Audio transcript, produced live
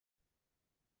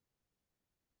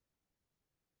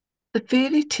The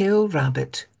Fairytale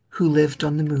Rabbit Who Lived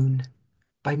on the Moon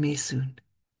by Maysoon.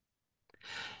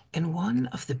 In one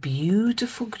of the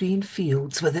beautiful green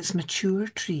fields with its mature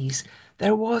trees,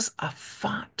 there was a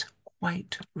fat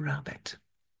white rabbit,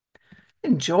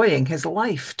 enjoying his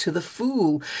life to the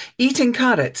full, eating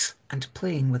carrots and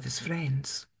playing with his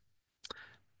friends.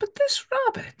 But this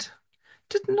rabbit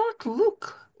did not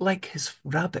look like his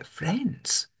rabbit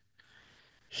friends.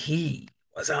 He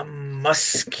was a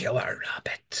muscular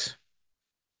rabbit.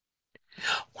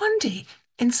 One day,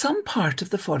 in some part of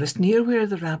the forest near where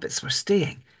the rabbits were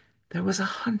staying, there was a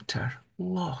hunter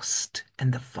lost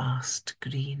in the vast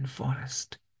green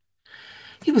forest.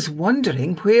 He was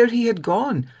wondering where he had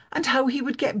gone and how he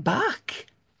would get back.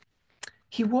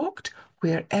 He walked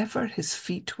wherever his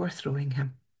feet were throwing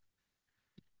him.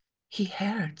 He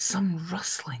heard some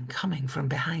rustling coming from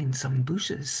behind some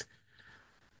bushes.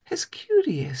 His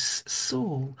curious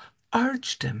soul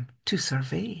urged him to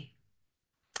survey,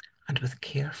 and with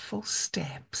careful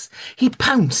steps he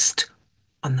pounced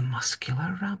on the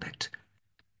muscular rabbit,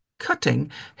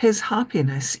 cutting his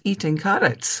happiness eating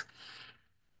carrots.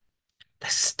 The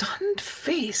stunned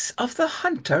face of the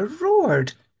hunter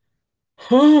roared.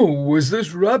 How was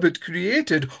this rabbit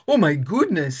created? Oh my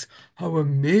goodness, how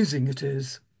amazing it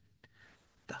is.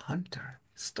 The hunter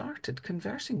started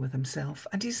conversing with himself,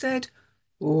 and he said,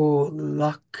 Oh,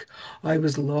 luck! I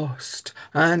was lost,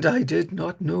 and I did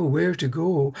not know where to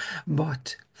go,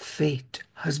 but fate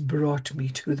has brought me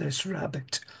to this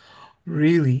rabbit.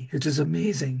 Really, it is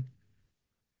amazing.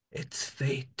 It's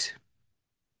fate.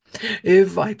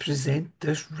 If I present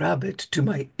this rabbit to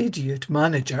my idiot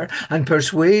manager and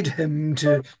persuade him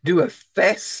to do a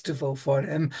festival for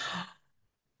him,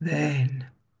 then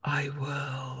I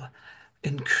will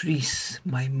increase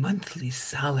my monthly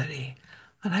salary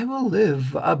and I will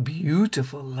live a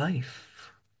beautiful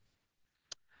life.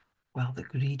 Well, the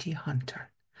greedy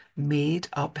hunter made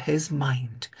up his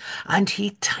mind and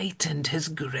he tightened his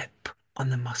grip on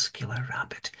the muscular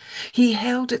rabbit. He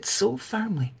held it so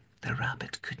firmly the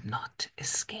rabbit could not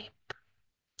escape.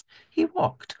 He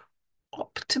walked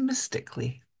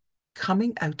optimistically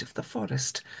coming out of the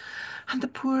forest, and the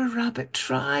poor rabbit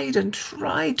tried and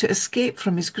tried to escape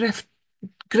from his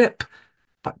grip,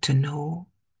 but to no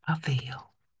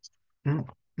avail.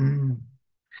 Mm-mm.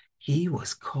 He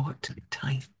was caught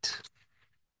tight.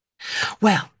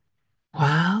 Well,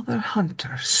 while the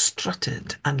hunter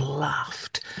strutted and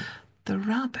laughed, the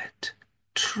rabbit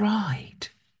tried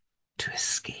to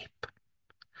escape.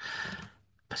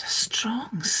 But a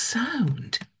strong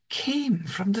sound came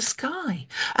from the sky,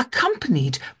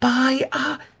 accompanied by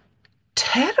a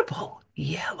terrible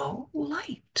yellow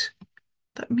light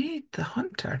that made the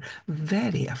hunter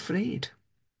very afraid.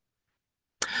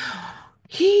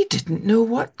 He didn't know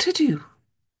what to do.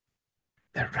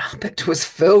 The rabbit was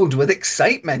filled with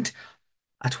excitement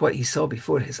at what he saw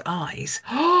before his eyes.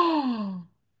 Oh,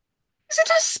 is it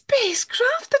a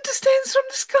spacecraft that descends from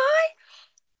the sky?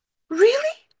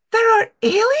 Really? There are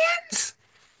aliens?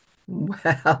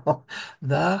 Well,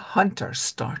 the hunter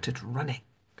started running.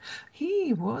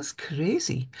 He was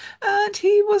crazy, and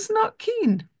he was not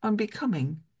keen on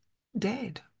becoming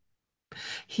dead.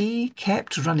 He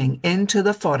kept running into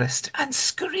the forest and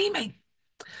screaming.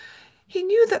 He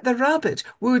knew that the rabbit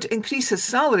would increase his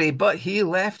salary, but he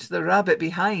left the rabbit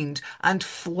behind and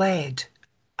fled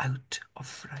out of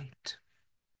fright.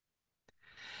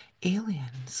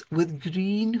 Aliens with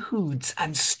green hoods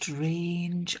and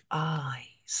strange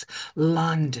eyes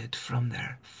landed from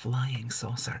their flying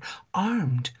saucer,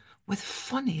 armed with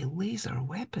funny laser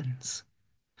weapons.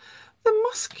 The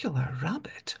muscular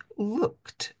rabbit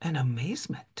looked in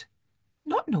amazement,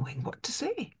 not knowing what to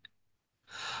say.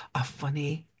 A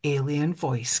funny alien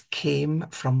voice came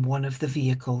from one of the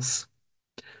vehicles.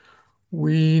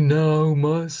 We now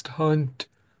must hunt,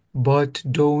 but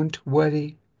don't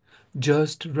worry.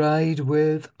 Just ride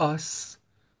with us.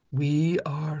 We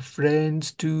are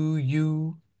friends to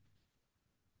you.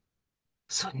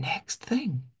 So next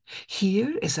thing,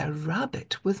 here is a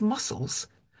rabbit with muscles,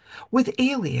 with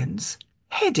aliens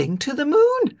heading to the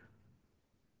moon.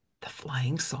 The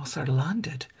flying saucer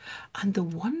landed, and the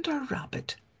Wonder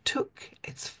Rabbit took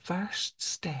its first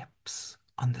steps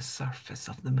on the surface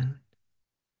of the moon.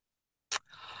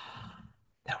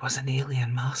 There was an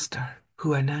alien master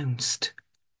who announced,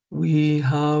 We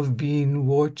have been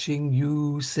watching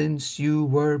you since you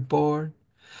were born,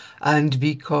 and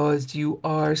because you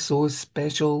are so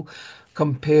special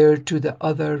compared to the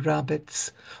other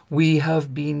rabbits, we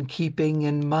have been keeping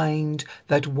in mind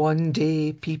that one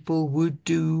day people would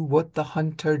do what the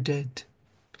hunter did.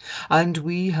 And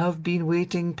we have been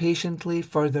waiting patiently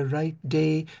for the right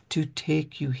day to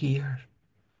take you here.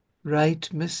 Right,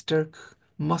 Mr.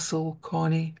 Muscle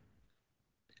Connie.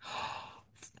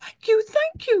 Thank you,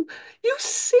 thank you. You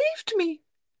saved me.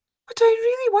 But I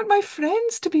really want my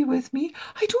friends to be with me.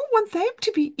 I don't want them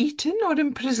to be eaten or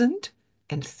imprisoned,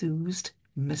 enthused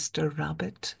Mr.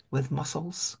 Rabbit with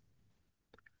muscles.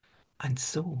 And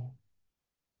so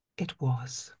it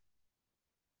was.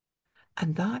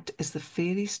 And that is the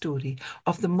fairy story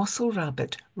of the Mussel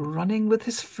Rabbit running with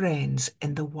his friends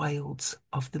in the wilds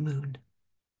of the moon.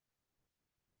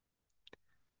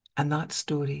 And that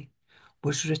story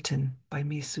was written by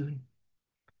Maysoon.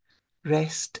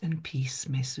 Rest in peace,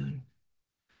 Maysoon.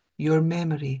 Your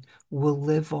memory will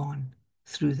live on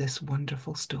through this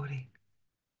wonderful story.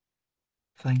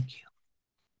 Thank you.